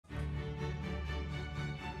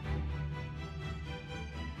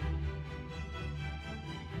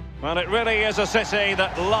Well, it really is a city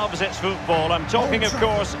that loves its football. I'm talking, of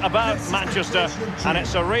course, about Manchester, and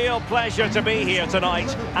it's a real pleasure to be here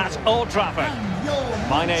tonight at Old Trafford.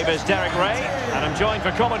 My name is Derek Ray, and I'm joined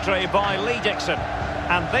for commentary by Lee Dixon.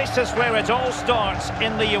 And this is where it all starts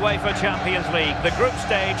in the UEFA Champions League, the group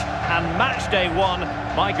stage and match day one.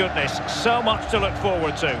 My goodness, so much to look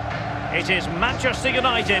forward to. It is Manchester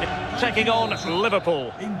United taking on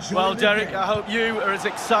Liverpool. Well, Derek, I hope you are as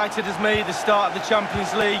excited as me. The start of the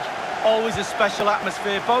Champions League, always a special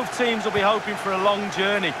atmosphere. Both teams will be hoping for a long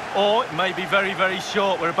journey, or it may be very, very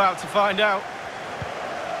short. We're about to find out.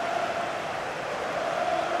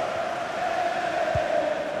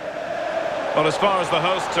 Well, as far as the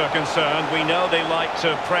hosts are concerned, we know they like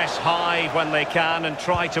to press high when they can and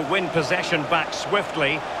try to win possession back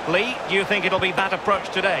swiftly. Lee, do you think it'll be that approach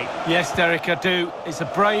today? Yes, Derek, I do. It's a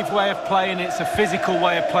brave way of playing. It's a physical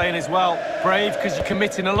way of playing as well. Brave because you're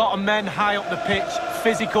committing a lot of men high up the pitch.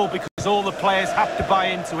 Physical because all the players have to buy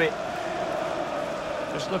into it.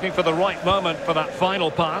 Just looking for the right moment for that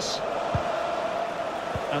final pass.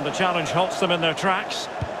 And the challenge halts them in their tracks.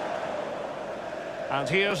 And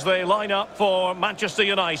here's the lineup for Manchester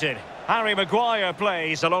United. Harry Maguire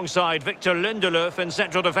plays alongside Victor Lindelöf in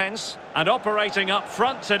central defence. And operating up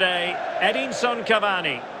front today, Edinson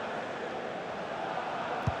Cavani.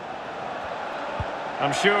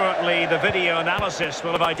 I'm sure, Lee, the video analysis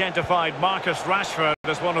will have identified Marcus Rashford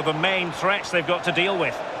as one of the main threats they've got to deal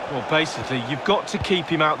with. Well, basically, you've got to keep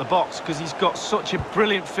him out the box because he's got such a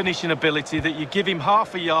brilliant finishing ability that you give him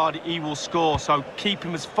half a yard, he will score. So keep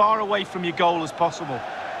him as far away from your goal as possible.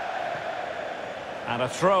 And a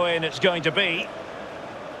throw-in it's going to be.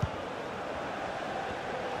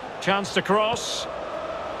 Chance to cross.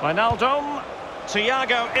 Wijnaldum.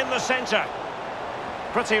 Thiago in the centre.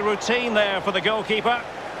 Pretty routine there for the goalkeeper.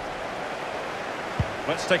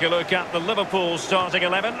 Let's take a look at the Liverpool starting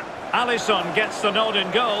 11. Alisson gets the nod in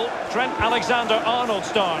goal. Trent Alexander-Arnold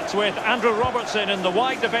starts with Andrew Robertson in the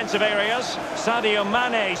wide defensive areas. Sadio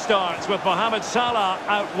Mane starts with Mohamed Salah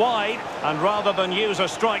out wide. And rather than use a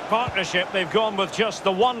strike partnership, they've gone with just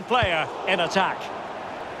the one player in attack.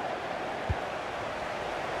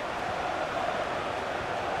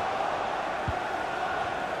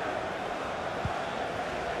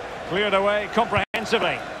 Cleared away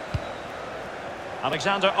comprehensively.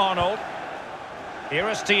 Alexander-Arnold. Here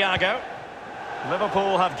is Thiago.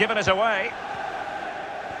 Liverpool have given it away.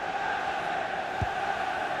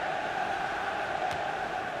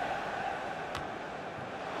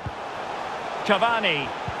 Cavani.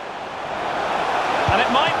 And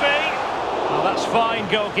it might be. Well, that's fine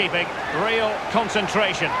goalkeeping. Real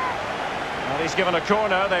concentration. Well, he's given a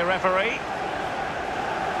corner, the referee.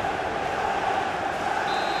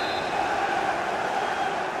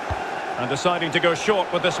 And deciding to go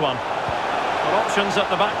short with this one. Well, options at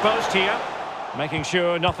the back post here. Making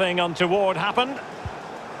sure nothing untoward happened.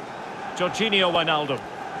 Jorginho Wijnaldum.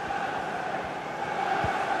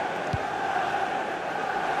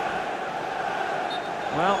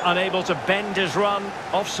 Well, unable to bend his run.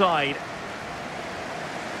 Offside.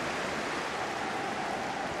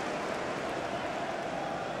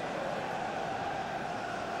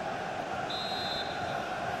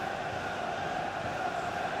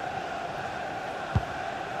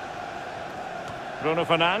 Bruno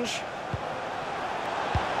Fernandes.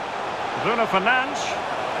 Bruno Fernandes.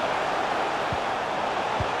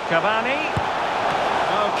 Cavani.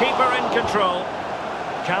 Oh, keeper in control.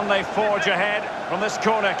 Can they forge ahead from this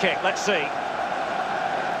corner kick? Let's see.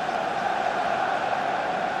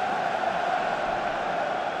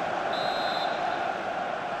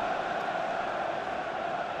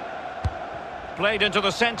 Played into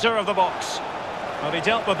the centre of the box. Well, he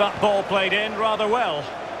dealt with that ball played in rather well.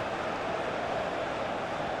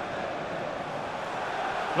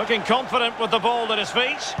 Looking confident with the ball at his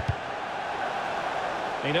feet.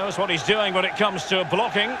 He knows what he's doing when it comes to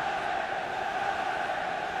blocking.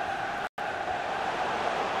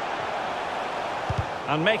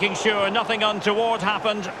 And making sure nothing untoward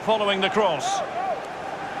happened following the cross.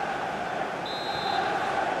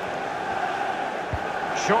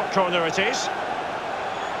 Short corner it is.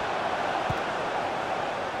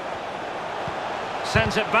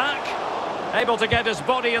 Sends it back. Able to get his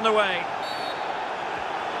body in the way.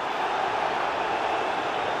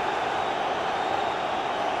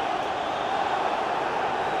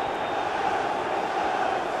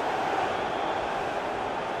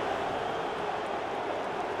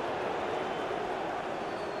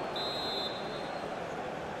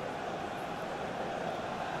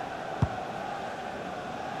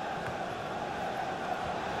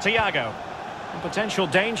 Thiago. Potential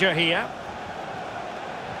danger here.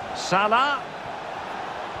 Salah.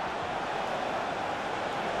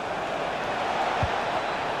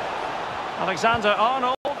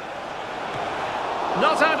 Alexander-Arnold.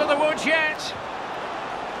 Not out of the woods yet.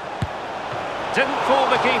 Didn't fool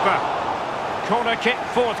the keeper. Corner kick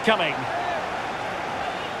forthcoming.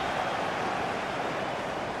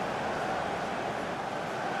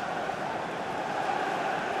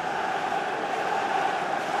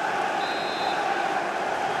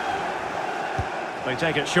 They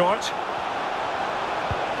take it short.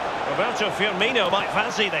 Roberto Firmino might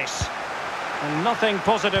fancy this. And nothing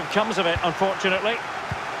positive comes of it, unfortunately.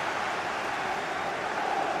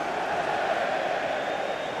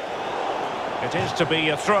 It is to be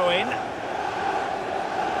a throw-in.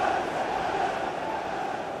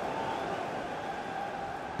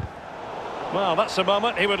 Well, that's a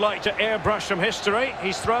moment he would like to airbrush from history.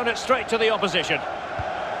 He's thrown it straight to the opposition.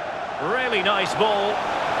 Really nice ball.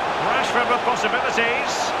 Rashford with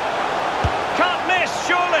possibilities. Can't miss,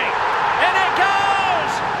 surely. In it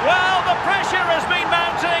goes! Well, the pressure has been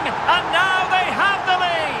mounting, and now they have the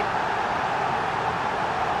lead.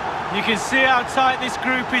 You can see how tight this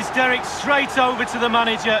group is, Derek. Straight over to the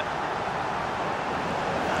manager.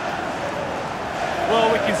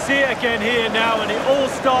 Well, we can see it again here now, and it all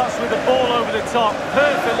starts with the ball over the top,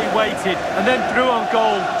 perfectly weighted, and then through on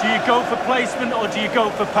goal. Do you go for placement or do you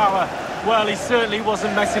go for power? Well, he certainly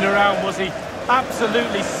wasn't messing around, was he?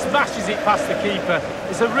 Absolutely smashes it past the keeper.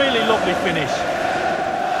 It's a really lovely finish.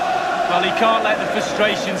 Well, he can't let the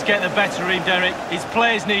frustrations get the better of him, Derek. His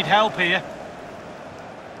players need help here.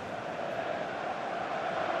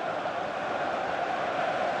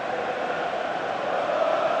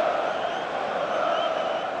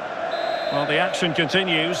 Well, the action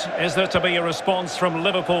continues. Is there to be a response from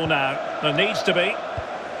Liverpool now? There needs to be.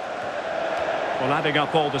 Well, adding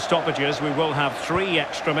up all the stoppages, we will have 3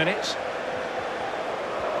 extra minutes.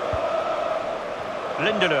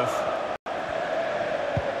 Lindelöf.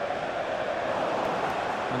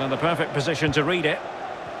 And in the perfect position to read it.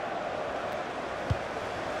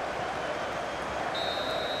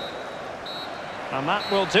 And that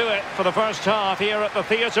will do it for the first half here at the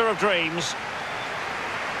Theatre of Dreams.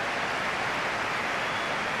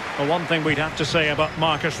 Well, one thing we'd have to say about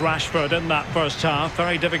Marcus Rashford in that first half,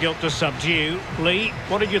 very difficult to subdue. Lee,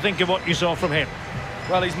 what did you think of what you saw from him?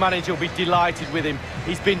 Well, his manager will be delighted with him.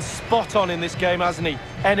 He's been spot on in this game, hasn't he?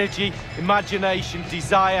 Energy, imagination,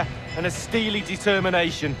 desire, and a steely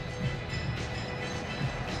determination.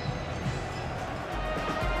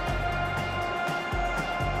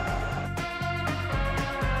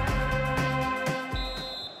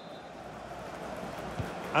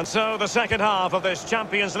 And so the second half of this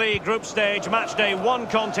Champions League group stage matchday 1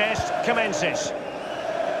 contest commences.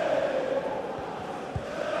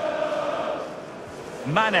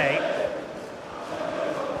 Mane.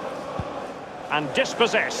 And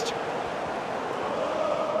dispossessed.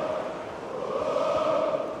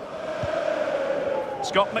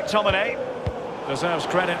 Scott McTominay deserves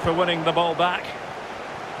credit for winning the ball back.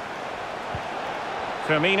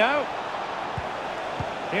 Firmino.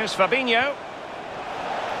 Here's Fabinho.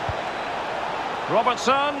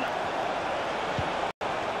 Robertson.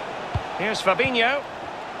 Here's Fabinho.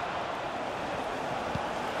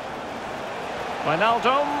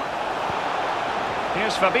 Wijnaldum.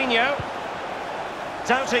 Here's Fabinho.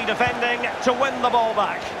 Doughty defending to win the ball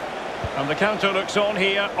back. And the counter looks on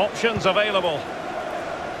here. Options available.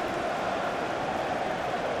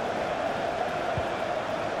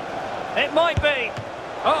 It might be.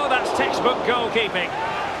 Oh, that's textbook goalkeeping.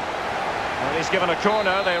 Well, he's given a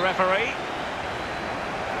corner, the referee.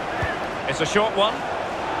 It's a short one.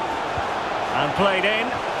 And played in.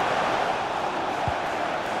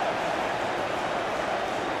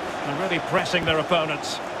 And really pressing their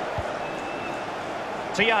opponents.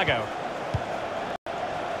 Thiago.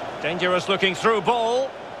 Dangerous looking through ball.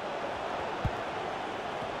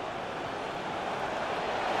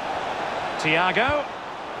 Thiago.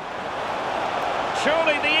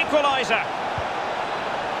 Surely the equaliser.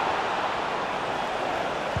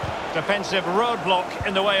 Defensive roadblock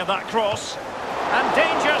in the way of that cross. And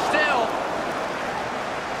danger still.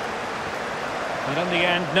 But in the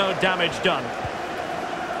end, no damage done.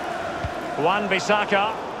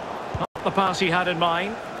 Wan-Bissaka. Not the pass he had in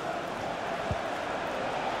mind.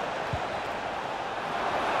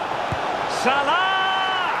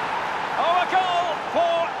 Salah! Oh, a goal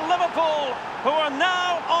for Liverpool, who are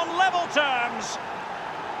now on level terms.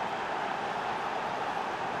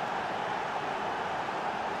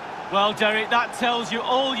 Well, Derek, that tells you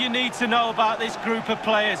all you need to know about this group of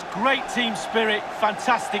players. Great team spirit,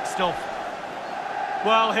 fantastic stuff.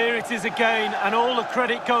 Well, here it is again, and all the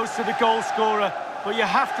credit goes to the goal scorer. But you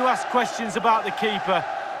have to ask questions about the keeper.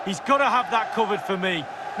 He's got to have that covered for me.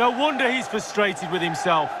 No wonder he's frustrated with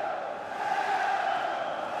himself.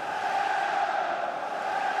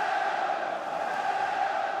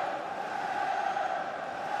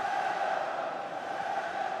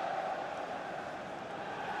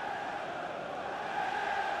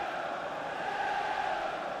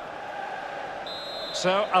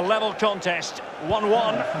 So, a level contest, 1-1.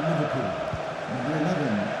 For Liverpool, number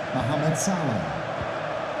 11, Mohamed Salah.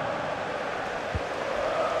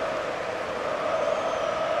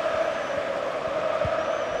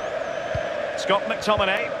 Scott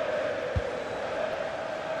McTominay.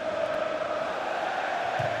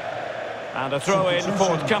 And a throw-in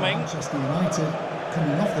forthcoming. Manchester United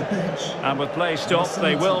coming off the pitch. And with play stopped,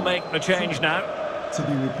 they will make the change now. To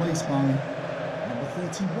be replaced by number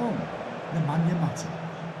 31, Nemanja Matic.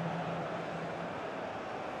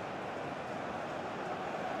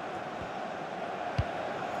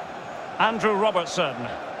 Andrew Robertson.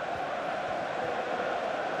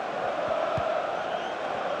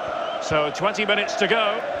 So 20 minutes to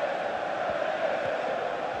go.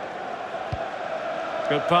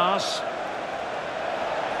 Good pass.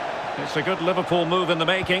 It's a good Liverpool move in the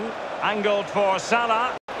making. Angled for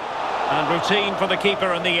Salah. And routine for the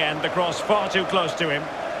keeper in the end. The cross far too close to him.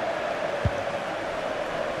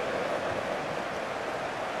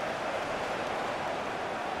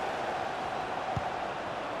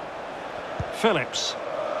 Phillips.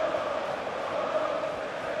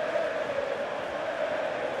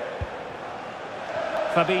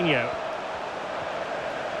 Fabinho.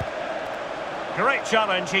 Great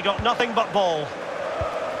challenge, he got nothing but ball.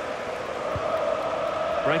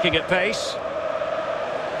 Breaking at pace.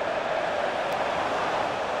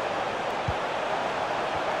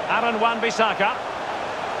 Aaron Wan-Bissaka.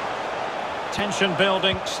 Tension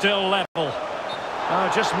building, still level.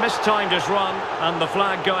 Oh, just mistimed his run and the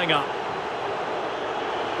flag going up.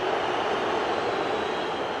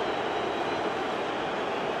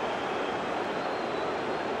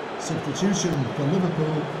 Substitution for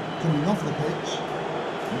Liverpool coming off the pitch.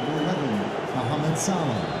 Number 11, Mohamed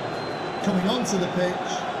Salah. Coming onto the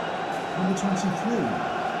pitch, number 23,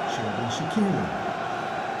 Xherdan Shaqiri.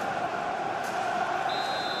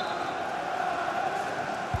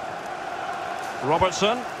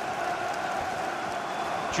 Robertson.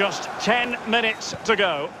 Just 10 minutes to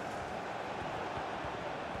go.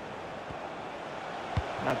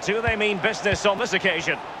 Now, do they mean business on this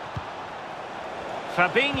occasion?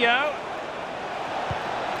 Fabinho.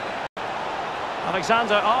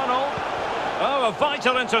 Alexander-Arnold. Oh, a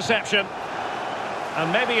vital interception.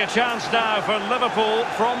 And maybe a chance now for Liverpool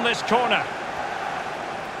from this corner.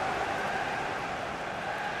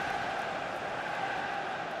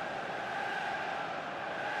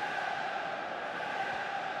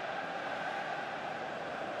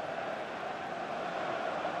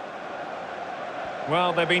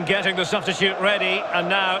 Well, they've been getting the substitute ready, and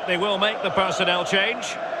now they will make the personnel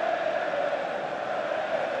change.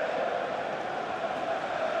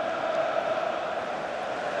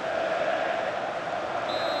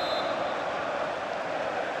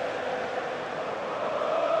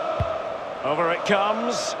 Over it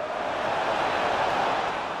comes.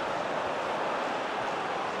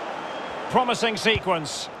 Promising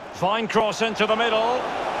sequence. Fine cross into the middle.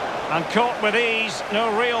 And caught with ease.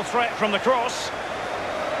 No real threat from the cross.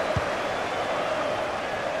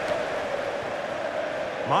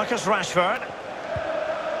 Marcus Rashford.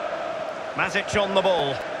 Matic on the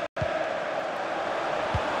ball.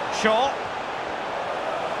 Shaw.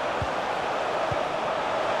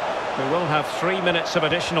 We will have 3 minutes of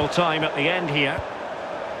additional time at the end here.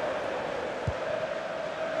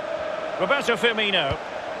 Roberto Firmino.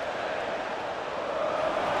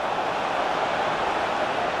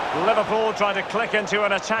 Liverpool trying to click into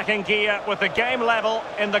an attacking gear with the game level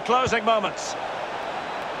in the closing moments.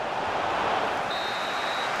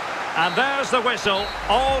 And there's the whistle,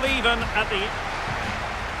 all even at the...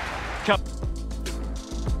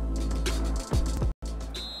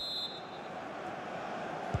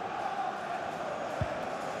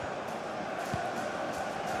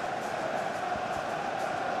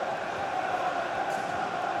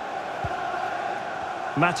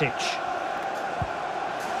 Matic.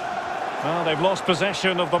 Well, they've lost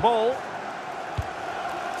possession of the ball.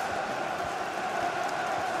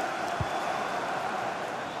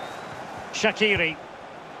 Shaqiri.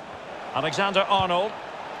 Alexander-Arnold.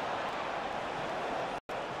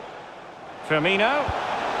 Firmino.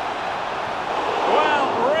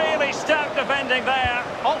 Well, really stout defending there,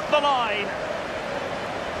 off the line.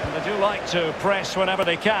 And they do like to press whenever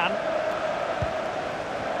they can.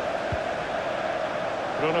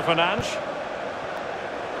 Bruno Fernandes.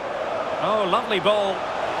 Oh, lovely ball.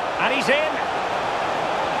 And he's in.